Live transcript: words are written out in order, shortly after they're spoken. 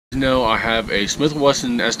Know I have a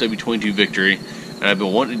Wesson SW22 Victory, and I've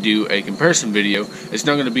been wanting to do a comparison video. It's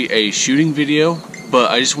not going to be a shooting video,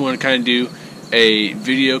 but I just want to kind of do a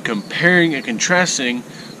video comparing and contrasting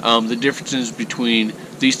the differences between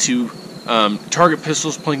these two target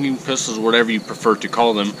pistols, plinking pistols, whatever you prefer to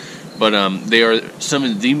call them. But they are some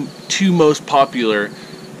of the two most popular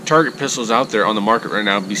target pistols out there on the market right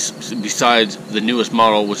now, besides the newest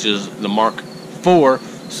model, which is the Mark IV.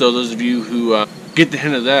 So those of you who get the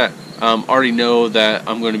hint of that already know that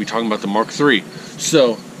I'm going to be talking about the Mark III.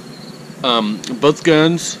 So both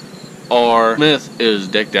guns are, Smith is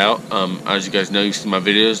decked out. As you guys know, you see my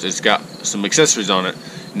videos, it's got some accessories on it.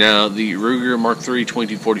 Now the Ruger Mark III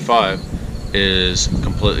 2245 is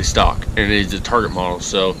completely stock, and it is a target model,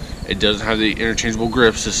 so it doesn't have the interchangeable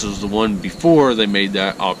grips. This was the one before they made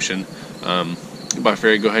that option. But I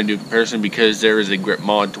figured I'd go ahead and do a comparison because there is a grip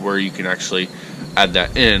mod to where you can actually add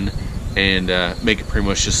that in and make it pretty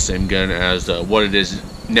much just the same gun as what it is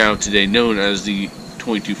now today, known as the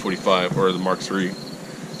 2245 or the Mark III.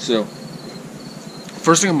 So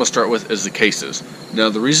first thing I'm going to start with is the cases. Now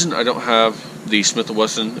the reason I don't have the Smith &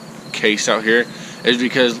 Wesson case out here is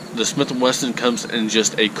because the Smith & Wesson comes in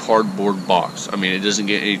just a cardboard box. I mean, it doesn't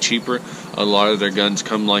get any cheaper. A lot of their guns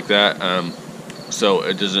come like that, so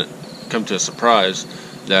it doesn't come to a surprise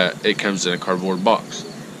that it comes in a cardboard box.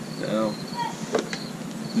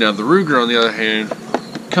 Now the Ruger, on the other hand,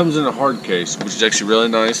 comes in a hard case, which is actually really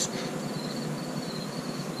nice.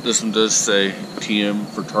 This one does say TM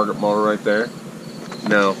for target model right there.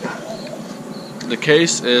 Now, the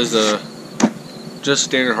case is just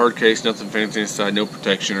standard hard case, nothing fancy inside, no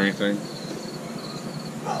protection or anything.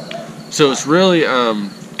 So it's really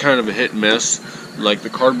kind of a hit and miss. Like the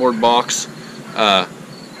cardboard box,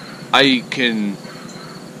 I can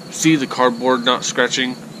see the cardboard not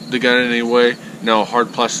scratching the gun in any way. Now a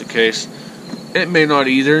hard plastic case, it may not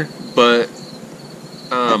either, but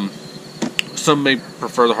some may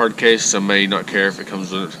prefer the hard case, some may not care if it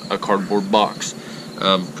comes with a cardboard box.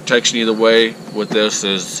 Protection either way with this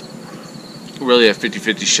is really a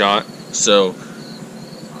 50-50 shot, so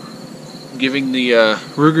giving the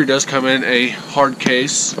Ruger does come in a hard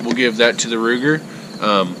case. We'll give that to the Ruger.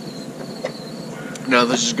 Now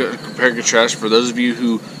this is going to compare and contrast for those of you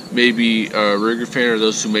who may be a Ruger fan or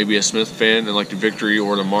those who may be a Smith fan and like the Victory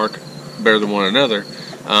or the Mark better than one another.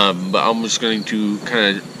 But I'm just going to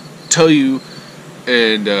kind of tell you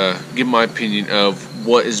and give my opinion of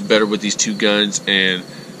what is better with these two guns and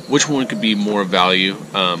which one could be more value.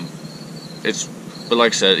 But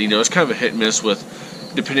like I said, you know, it's kind of a hit and miss with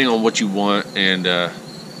depending on what you want and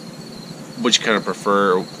what you kind of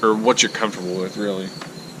prefer or what you're comfortable with, really.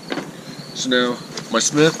 So now, my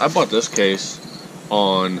Smith, I bought this case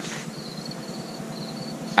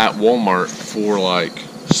at Walmart for like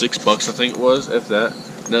 $6, I think it was, if that.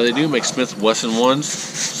 Now they do make Smith & Wesson ones,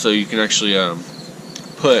 so you can actually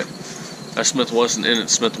put a Smith & Wesson in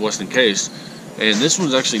its Smith & Wesson case, and this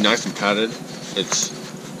one's actually nice and padded. It's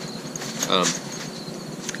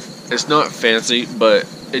not fancy, but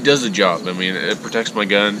it does the job. I mean, it protects my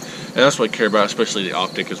gun, and that's what I care about, especially the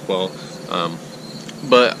optic as well.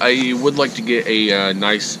 But I would like to get a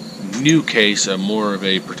nice new case, more of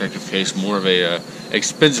a protective case, more of a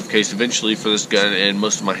expensive case eventually for this gun and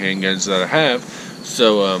most of my handguns that I have.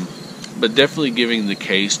 So, but definitely giving the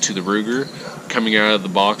case to the Ruger coming out of the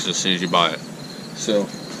box as soon as you buy it. So,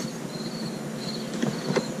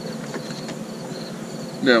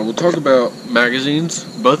 now we'll talk about magazines.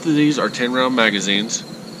 Both of these are 10-round magazines.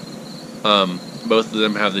 Both of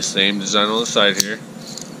them have the same design on the side here.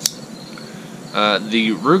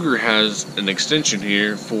 The Ruger has an extension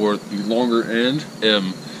here for the longer end.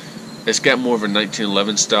 It's got more of a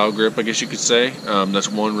 1911 style grip, I guess you could say. That's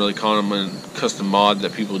one really common custom mod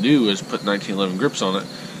that people do, is put 1911 grips on it.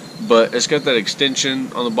 But it's got that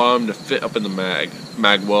extension on the bottom to fit up in the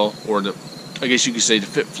mag well, or I guess you could say to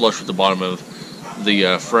fit flush with the bottom of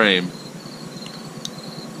the frame.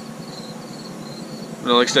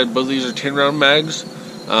 Now, like I said, both of these are 10-round mags.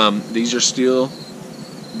 These are steel.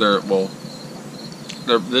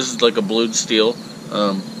 This is like a blued steel.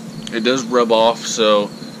 It does rub off, so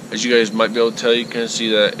as you guys might be able to tell, you can see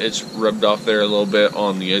that it's rubbed off there a little bit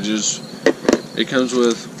on the edges. It comes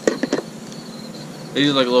with, these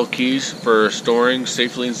are like little keys for storing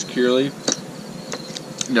safely and securely.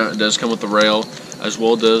 Now it does come with the rail, as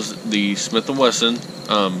well does the Smith & Wesson.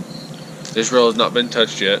 This rail has not been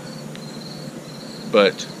touched yet,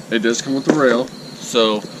 but it does come with the rail.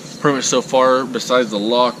 So pretty much so far, besides the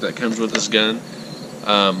lock that comes with this gun,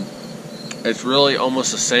 it's really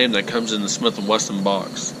almost the same that comes in the Smith & Wesson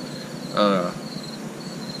box.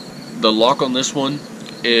 The lock on this one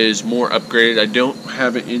is more upgraded. I don't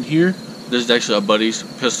have it in here. This is actually a buddy's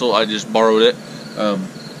pistol. I just borrowed it.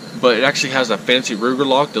 But it actually has a fancy Ruger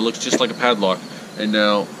lock that looks just like a padlock. And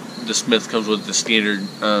now the Smith comes with the standard,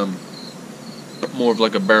 more of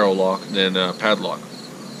like a barrel lock than a padlock.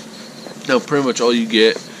 Now pretty much all you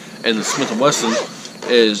get in the Smith & Wesson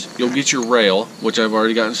is you'll get your rail, which I've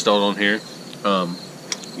already got installed on here.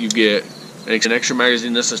 You get an extra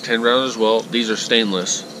magazine. This is 10 rounds as well. These are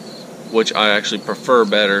stainless, which I actually prefer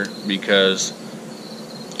better because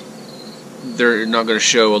they're not going to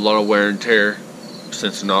show a lot of wear and tear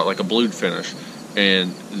since it's not like a blued finish.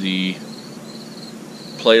 And the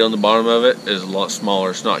plate on the bottom of it is a lot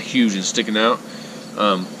smaller. It's not huge and sticking out.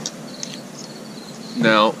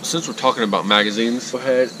 Now, since we're talking about magazines, go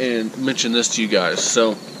ahead and mention this to you guys.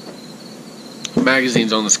 So,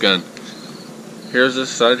 magazines on this gun. Here's this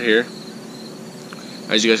side here.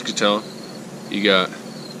 As you guys can tell, you got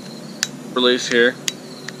release here,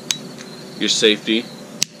 your safety,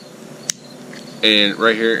 and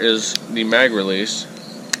right here is the mag release.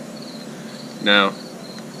 Now,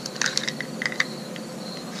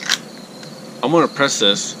 I'm going to press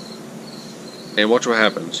this and watch what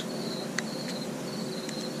happens.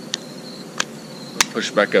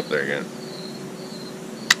 Push it back up there again.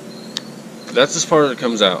 That's as far as it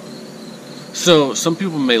comes out. So some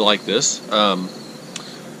people may like this,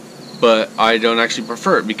 but I don't actually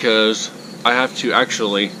prefer it because I have to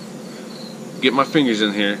actually get my fingers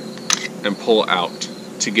in here and pull out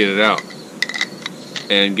to get it out.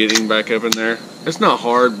 And getting back up in there, it's not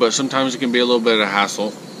hard, but sometimes it can be a little bit of a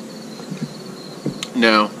hassle.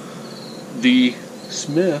 Now, the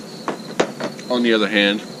Smith, on the other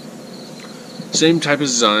hand, same type of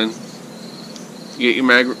design. You get your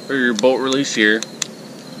mag or your bolt release here,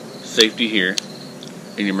 safety here,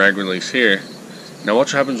 and your mag release here. Now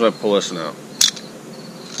watch what happens when I pull this one out.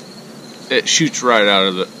 It shoots right out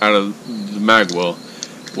of the mag well,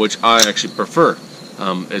 which I actually prefer.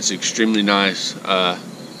 It's extremely nice.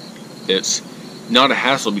 It's not a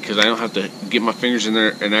hassle because I don't have to get my fingers in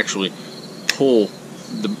there and actually pull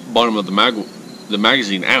the bottom of the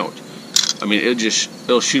magazine out. I mean,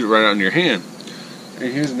 it'll shoot it right out in your hand. And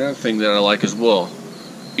here's another thing that I like as well.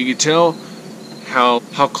 You can tell how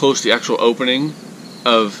close the actual opening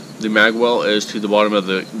of the mag well is to the bottom of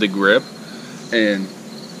the grip. And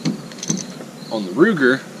on the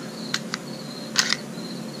Ruger,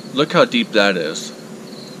 look how deep that is.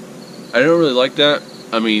 I don't really like that.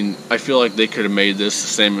 I mean, I feel like they could have made this the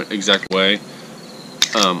same exact way,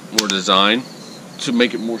 or design, to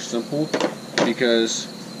make it more simple, because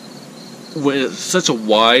when it's such a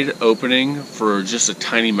wide opening for just a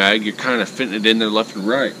tiny mag, you're kind of fitting it in there left and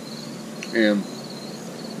right. And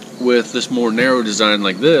with this more narrow design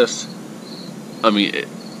like this, I mean,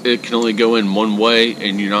 it can only go in one way,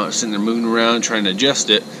 and you're not sitting there moving around trying to adjust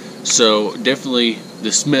it. So definitely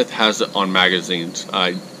the Smith has it on magazines.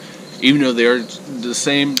 Even though they are the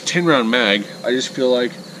same 10 round mag, I just feel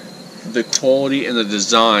like the quality and the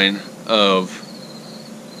design of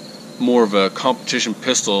more of a competition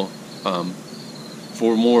pistol,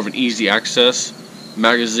 for more of an easy access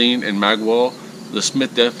magazine and mag well, the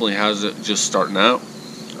Smith definitely has it just starting out.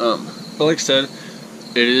 But like I said,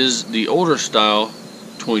 it is the older style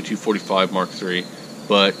 2245 Mark III,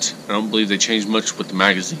 but I don't believe they changed much with the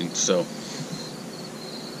magazine. So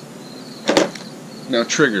now,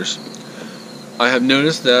 triggers. I have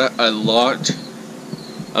noticed that a lot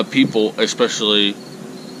of people, especially,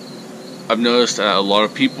 I've noticed that a lot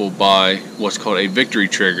of people buy what's called a victory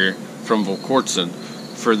trigger from Volquartsen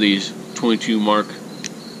for these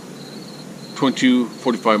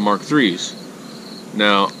 2245 Mark IIIs.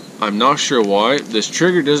 Now, I'm not sure why. This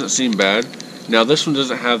trigger doesn't seem bad. Now, this one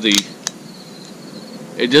doesn't have the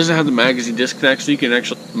magazine disconnect, so you can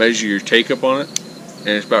actually measure your take-up on it, and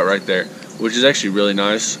it's about right there, which is actually really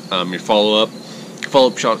nice. Your follow-up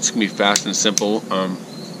shots can be fast and simple.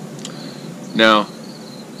 Now,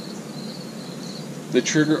 the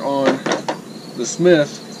trigger on the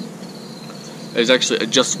Smith is actually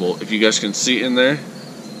adjustable. If you guys can see in there,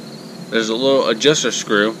 there's a little adjuster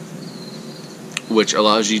screw which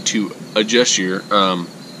allows you to adjust your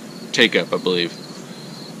take-up, I believe.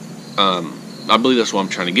 I believe that's what I'm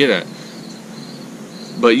trying to get at.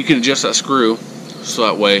 But you can adjust that screw so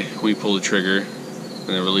that way when you pull the trigger and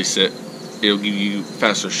then release it, it'll give you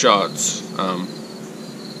faster shots.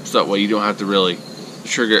 So that way you don't have to really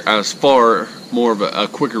trigger as far, more of a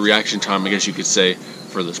quicker reaction time, I guess you could say,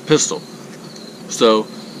 for this pistol. So,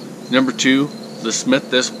 number 2, the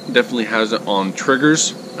Smith definitely has it on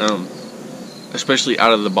triggers, especially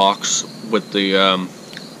out of the box with the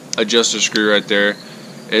adjuster screw right there.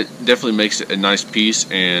 It definitely makes it a nice piece,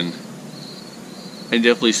 and and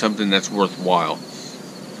definitely something that's worthwhile.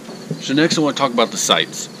 So next I want to talk about the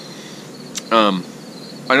sights.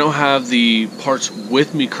 I don't have the parts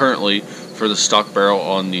with me currently for the stock barrel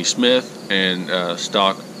on the Smith and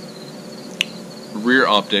stock rear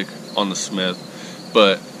optic on the Smith,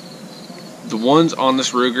 but the ones on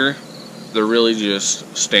this Ruger, they're really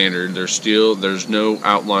just standard. They're steel. There's no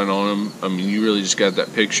outline on them. I mean, you really just got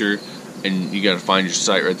that picture, and you got to find your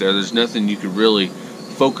sight right there. There's nothing you could really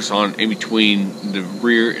focus on in between the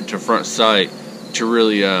rear to front sight to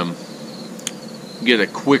really get a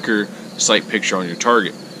quicker sight picture on your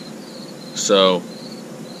target. So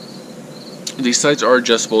these sights are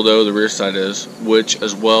adjustable, though the rear sight is, which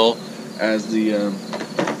as well as the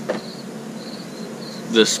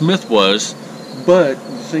Smith was. But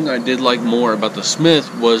the thing I did like more about the Smith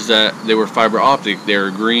was that they were fiber optic. They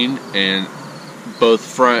were green, and both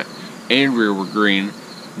front and rear were green.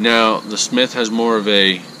 Now the Smith has more of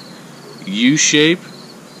a U shape,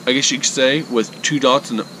 I guess you could say, with two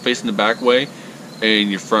dots facing the back way, and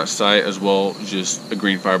your front sight as well, just a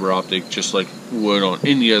green fiber optic, just like would on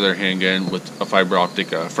any other handgun with a fiber optic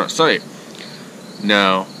front sight.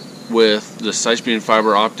 Now, with the sights being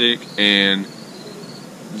fiber optic and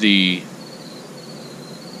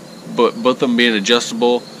both of them being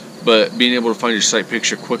adjustable, but being able to find your sight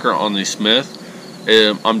picture quicker on the Smith,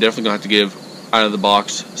 I'm definitely gonna have to give out of the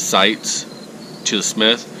box sights to the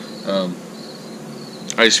Smith.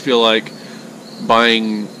 I just feel like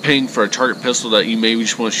paying for a target pistol that you maybe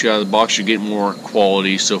just want to shoot out of the box, you're getting more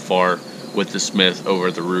quality so far with the Smith over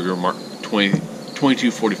the Ruger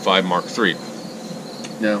 2245 Mark III.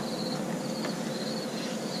 Now,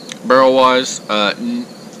 barrel wise,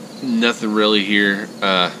 nothing really here.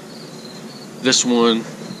 This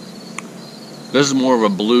is more of a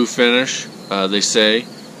blue finish, they say.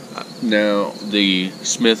 Now the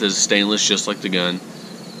Smith is stainless, just like the gun.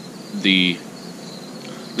 The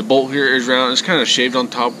bolt here is round. It's kind of shaved on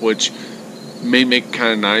top, which may make it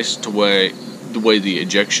kind of nice the way the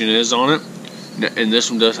ejection is on it. And this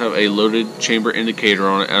one does have a loaded chamber indicator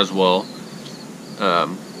on it as well. But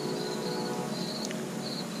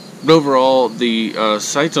overall, the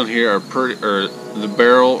sights on here are pretty, or the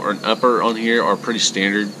barrel or an upper on here are pretty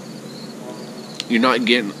standard. You're not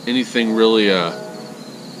getting anything really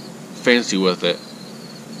fancy with it.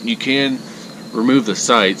 You can remove the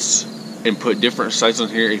sights and put different sights on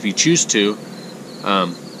here if you choose to,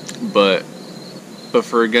 but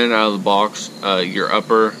for a gun out of the box, your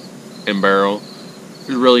upper and barrel,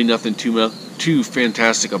 there's really nothing too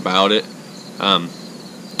fantastic about it.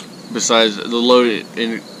 Besides the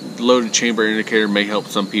loaded chamber indicator may help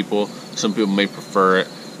some people. Some people may prefer it.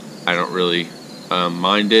 I don't really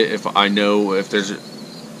mind it if I know if there's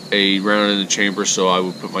a round in the chamber, so I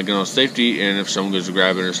would put my gun on safety, and if someone goes to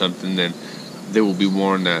grab it or something, then they will be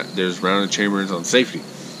warned that there's round in the chamber and it's on safety.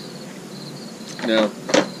 Now,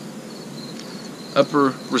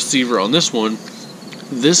 upper receiver on this one,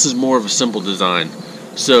 this is more of a simple design.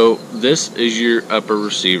 So this is your upper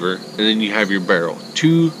receiver, and then you have your barrel,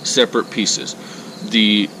 two separate pieces.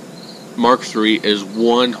 The Mark III is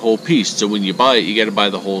one whole piece, so when you buy it, you got to buy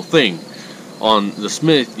the whole thing. On the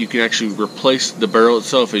Smith, you can actually replace the barrel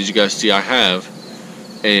itself, as you guys see I have,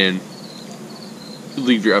 and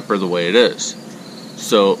leave your upper the way it is.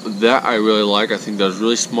 So that I really like. I think that was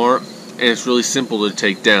really smart, and it's really simple to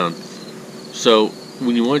take down. So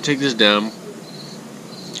when you want to take this down,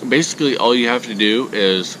 basically all you have to do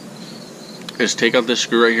is take out this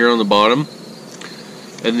screw right here on the bottom,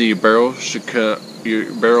 and then your barrel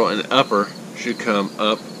and upper should come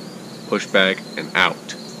up, push back, and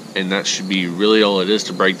out. And that should be really all it is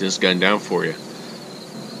to break this gun down for you.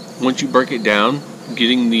 Once you break it down,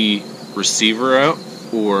 getting the receiver out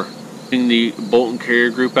or getting the bolt and carrier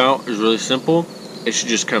group out is really simple. It should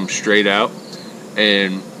just come straight out,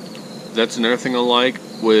 and that's another thing I like.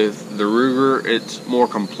 With the Ruger, it's more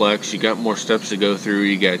complex. You got more steps to go through.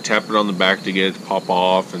 You got to tap it on the back to get it to pop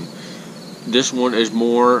off, and this one is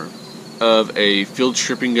more of a field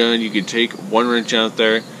stripping gun. You can take one wrench out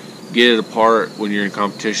there, get it apart when you're in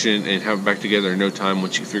competition, and have it back together in no time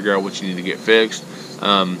once you figure out what you need to get fixed.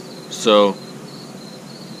 So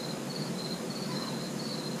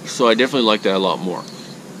I definitely like that a lot more.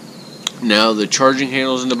 Now the charging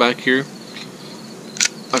handles in the back here,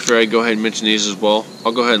 after I go ahead and mention these as well,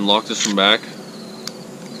 I'll go ahead and lock this one back.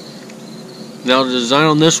 Now the design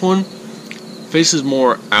on this one faces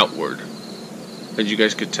more outward, as you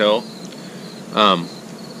guys could tell.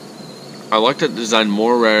 I like that design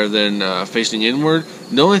more rather than facing inward.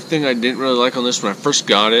 The only thing I didn't really like on this when I first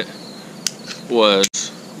got it was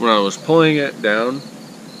when I was pulling it down,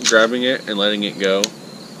 grabbing it and letting it go.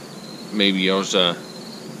 Maybe I was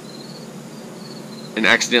and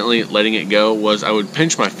accidentally letting it go was I would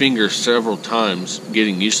pinch my finger several times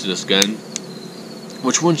getting used to this gun,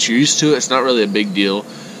 which once you're used to it, it's not really a big deal.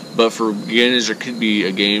 But for beginners, it could be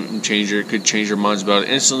a game changer. It could change your minds about it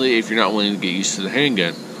instantly if you're not willing to get used to the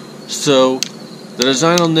handgun. So, the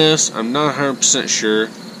design on this, I'm not 100% sure.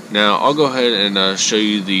 Now, I'll go ahead and show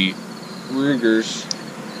you the Ruger's,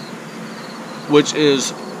 which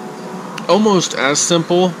is almost as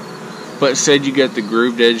simple, but instead you get the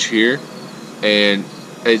grooved edge here, and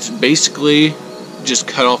it's basically just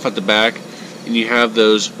cut off at the back, and you have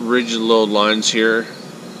those rigid little lines here,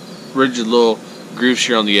 rigid little grooves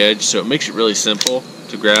here on the edge, so it makes it really simple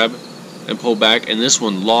to grab and pull back. And this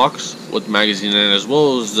one locks with the magazine in it, as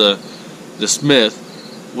well as the Smith,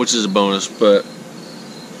 which is a bonus. But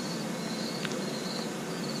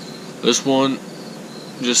this one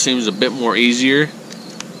just seems a bit more easier,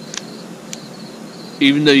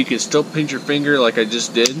 even though you can still pinch your finger like I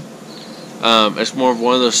just did. It's more of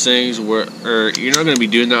one of those things where you're not going to be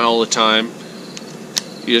doing that all the time.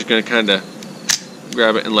 You're just going to kind of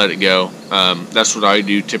grab it and let it go. That's what I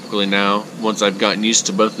do typically now, once I've gotten used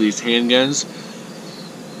to both of these handguns.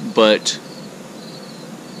 But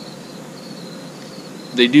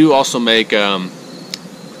they do also make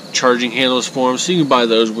charging handles for them, so you can buy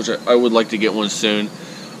those, which I would like to get one soon.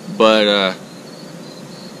 But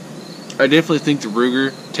I definitely think the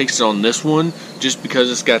Ruger takes it on this one, just because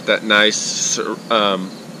it's got that nice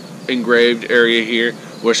engraved area here,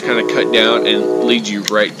 where it's kind of cut down and leads you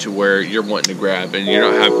right to where you're wanting to grab, and you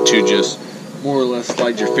don't have to just more or less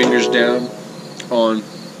slide your fingers down on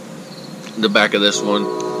the back of this one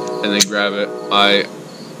and then grab it.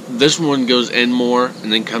 This one goes in more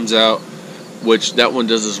and then comes out, which that one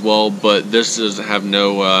does as well, but this does have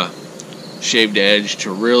no shaved edge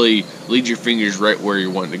to really lead your fingers right where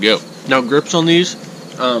you're wanting to go. Now, grips on these,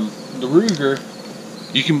 the Ruger,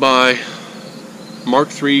 you can buy Mark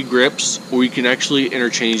III grips, or you can actually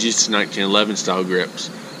interchange these to 1911 style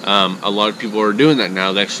grips. A lot of people are doing that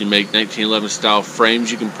now. They actually make 1911 style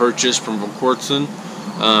frames you can purchase from Wesson,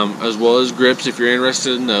 as well as grips if you're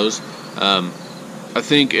interested in those. I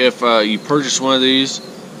think if you purchase one of these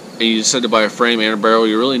and you decide to buy a frame and a barrel,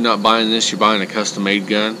 you're really not buying this, you're buying a custom made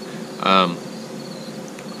gun.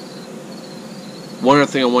 One other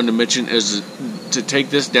thing I wanted to mention is to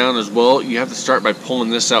take this down as well, you have to start by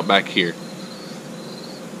pulling this out back here.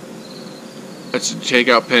 That's a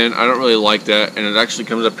takeout pin. I don't really like that, and it actually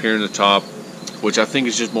comes up here in the top, which I think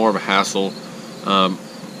is just more of a hassle.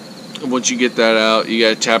 Once you get that out, you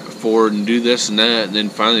gotta tap it forward and do this and that, and then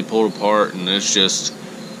finally pull it apart, and it's just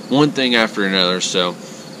one thing after another. So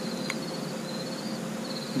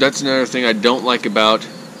that's another thing I don't like about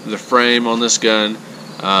the frame on this gun.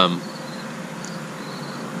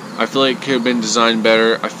 I feel like it could have been designed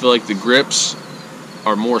better. I feel like the grips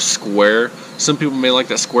are more square. Some people may like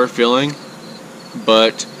that square feeling,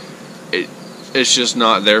 but it's just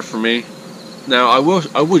not there for me. Now, I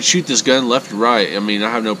would shoot this gun left and right. I mean,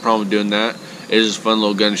 I have no problem doing that. It is a fun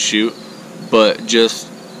little gun to shoot, but just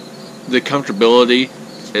the comfortability,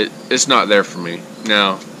 it's not there for me.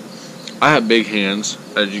 Now, I have big hands,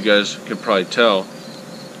 as you guys can probably tell.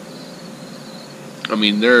 I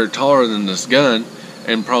mean, they're taller than this gun,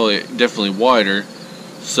 and probably definitely wider.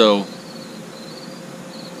 So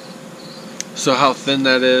how thin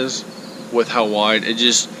that is with how wide,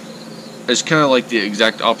 it's kind of like the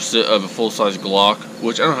exact opposite of a full-size Glock,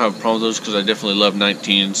 which I don't have a problem with those because I definitely love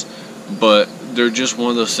 19s, but they're just one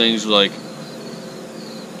of those things like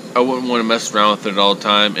I wouldn't want to mess around with it all the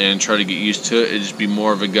time and try to get used to it. It'd just be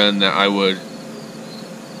more of a gun that I would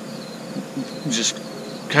just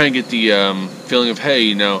kind of get the feeling of, hey,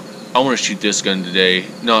 you know, I want to shoot this gun today,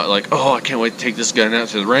 not like, oh, I can't wait to take this gun out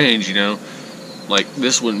to the range, you know. Like,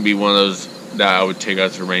 this wouldn't be one of those that I would take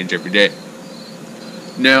out to the range every day.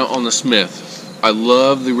 Now, on the Smith, I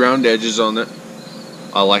love the round edges on it.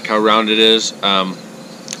 I like how round it is.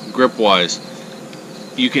 Grip wise,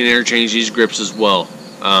 you can interchange these grips as well.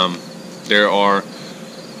 There are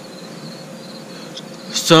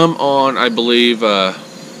some on, I believe,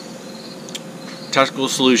 Tactical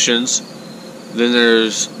Solutions. Then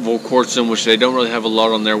there's Wesson, which they don't really have a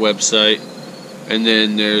lot on their website. And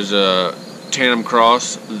then there's Tandem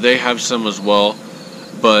Cross. They have some as well.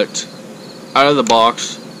 But out of the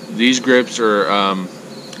box, these grips are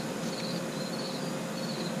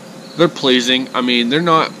they're pleasing. I mean, they're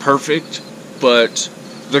not perfect, but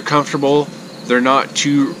they're comfortable. They're not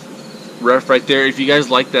too rough right there. If you guys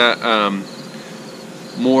like that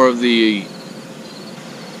more of the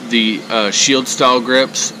shield style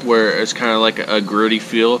grips, where it's kind of like a gritty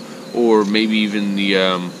feel, or maybe even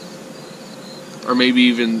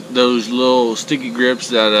those little sticky grips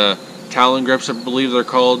that Talon grips, I believe they're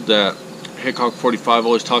called, that Hickok 45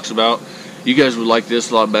 always talks about. You guys would like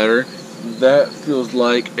this a lot better. That feels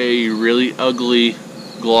like a really ugly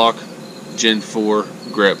Glock Gen 4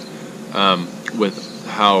 grip, with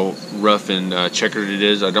how rough and checkered it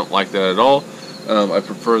is. I don't like that at all. I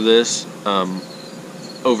prefer this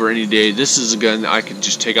over any day. This is a gun that I could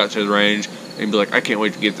just take out to the range and be like, I can't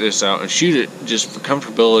wait to get this out and shoot it, just for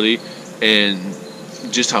comfortability and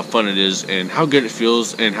just how fun it is and how good it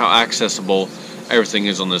feels and how accessible everything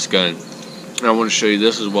is on this gun. And I want to show you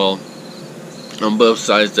this as well. On both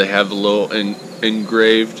sides they have the little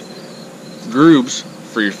engraved grooves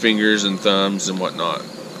for your fingers and thumbs and whatnot,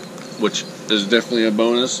 which is definitely a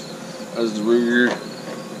bonus, as the Ruger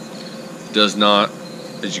does not,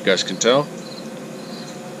 as you guys can tell.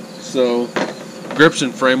 So grips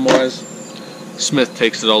and frame wise, Smith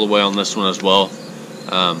takes it all the way on this one as well.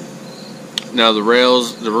 Now the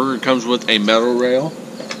rails, the Ruger comes with a metal rail,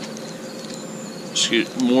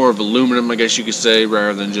 more of aluminum, I guess you could say,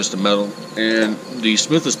 rather than just a metal. And the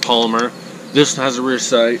Smith is polymer. This one has a rear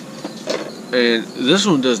sight, and this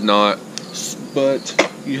one does not.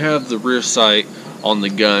 But you have the rear sight on the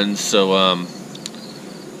gun, so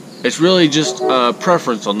it's really just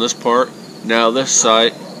preference on this part. Now this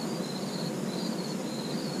sight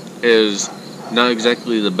is not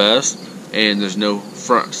exactly the best, and there's no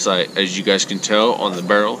front sight, as you guys can tell on the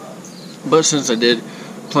barrel. But since I did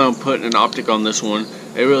plan on putting an optic on this one,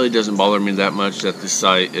 it really doesn't bother me that much that the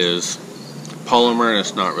sight is polymer and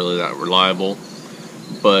it's not really that reliable.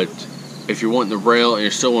 But if you're wanting the rail and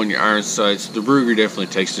you're still wanting your iron sights, the Ruger definitely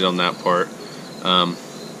takes it on that part.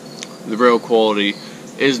 The rail quality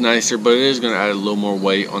is nicer, but it is going to add a little more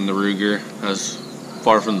weight on the Ruger, as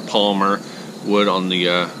far from the polymer would on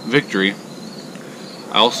the Victory.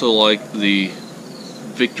 I also like the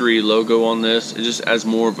Victory logo on this. It just adds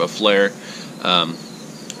more of a flair.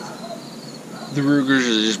 The Rugers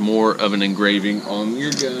is just more of an engraving on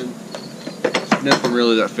your gun. Nothing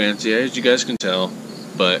really that fancy, as you guys can tell.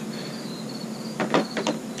 But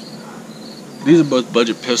these are both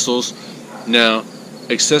budget pistols. Now,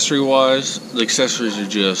 accessory wise, the accessories are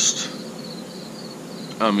just,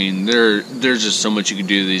 I mean, there's just so much you can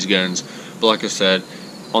do to these guns. But like I said,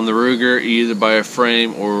 on the Ruger, you either buy a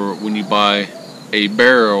frame, or when you buy a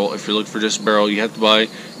barrel, if you're looking for just a barrel, you have to buy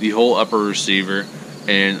the whole upper receiver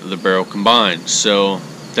and the barrel combined. So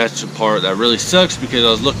that's the part that really sucks, because I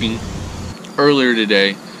was looking earlier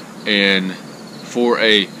today, and for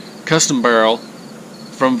a custom barrel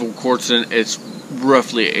from Volquartsen, it's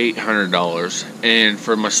roughly $800, and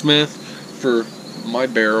for my Smith, for my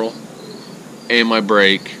barrel and my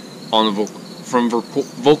brake on the from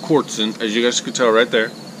Volquartsen, as you guys can tell right there,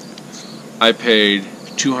 I paid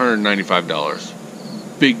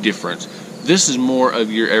 $295. Big difference. This is more of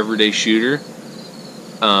your everyday shooter.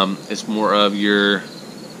 It's more of your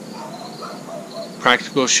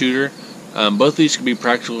practical shooter. Both of these could be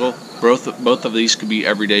practical. Both of these could be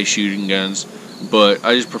everyday shooting guns. But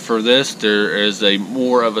I just prefer this. There is a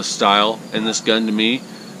more of a style in this gun to me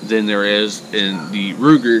than there is in the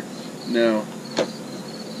Ruger. Now,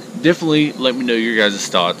 definitely let me know your guys'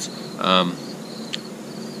 thoughts.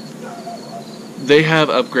 They have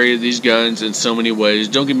upgraded these guns in so many ways.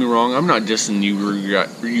 Don't get me wrong, I'm not dissing you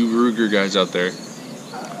Ruger guys out there.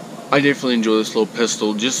 I definitely enjoy this little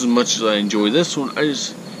pistol just as much as I enjoy this one. I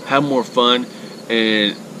just have more fun,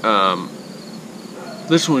 and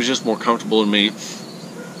this one was just more comfortable to me.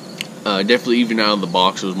 Definitely, even out of the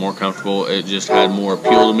box, it was more comfortable. It just had more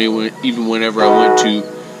appeal to me, even whenever I went to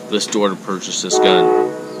the store to purchase this gun.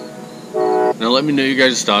 Now let me know your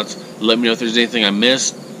guys' thoughts. Let me know if there's anything I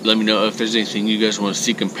missed. Let me know if there's anything you guys want to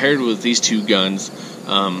see compared with these two guns.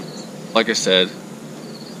 Like I said,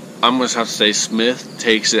 I'm going to have to say Smith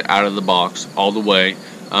takes it out of the box all the way.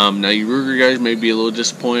 Now you Ruger guys may be a little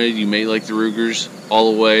disappointed. You may like the Rugers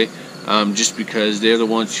all the way, just because they're the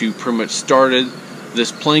ones who pretty much started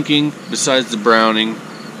this planking, besides the Browning.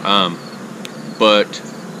 But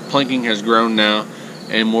planking has grown now,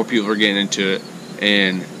 and more people are getting into it.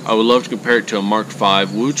 And I would love to compare it to a Mark V,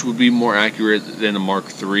 which would be more accurate than a Mark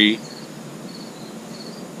III.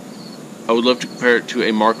 I would love to compare it to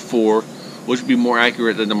a Mark IV, which would be more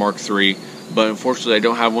accurate than the Mark III. But unfortunately, I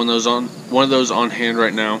don't have one of those on hand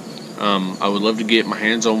right now. I would love to get my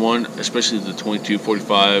hands on one, especially the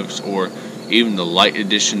 2245s or even the light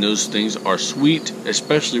edition. Those things are sweet,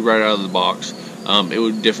 especially right out of the box. It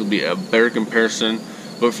would definitely be a better comparison.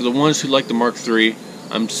 But for the ones who like the Mark III,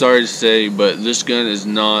 I'm sorry to say, but this gun is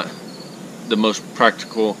not the most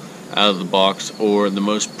practical out of the box or the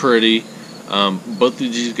most pretty. Both of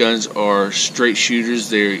these guns are straight shooters.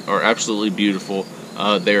 They are absolutely beautiful.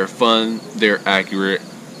 They are fun. They're accurate.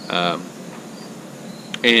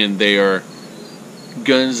 and they are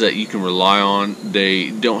guns that you can rely on.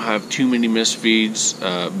 They don't have too many misfeeds.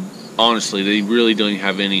 Honestly, they really don't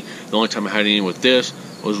have any. The only time I had any with this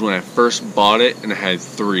was when I first bought it, and I had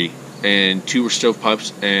 3, and 2 were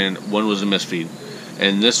stovepipes, and 1 was a misfeed.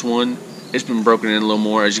 And this one, it's been broken in a little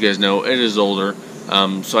more. As you guys know, it is older,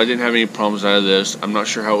 so I didn't have any problems out of this. I'm not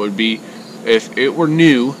sure how it would be if it were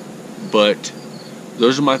new, but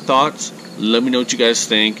those are my thoughts. Let me know what you guys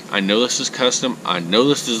think. I know this is custom, I know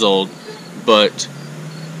this is old, but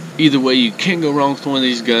either way, you can't go wrong with one of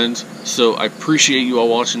these guns. So I appreciate you all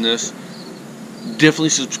watching this. Definitely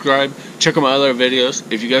subscribe. Check out my other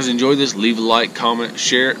videos. If you guys enjoyed this, leave a like, comment,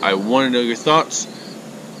 share. I want to know your thoughts.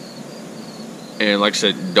 And like I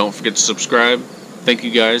said, don't forget to subscribe. Thank you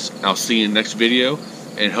guys. I'll see you in the next video.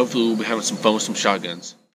 And hopefully we'll be having some fun with some shotguns.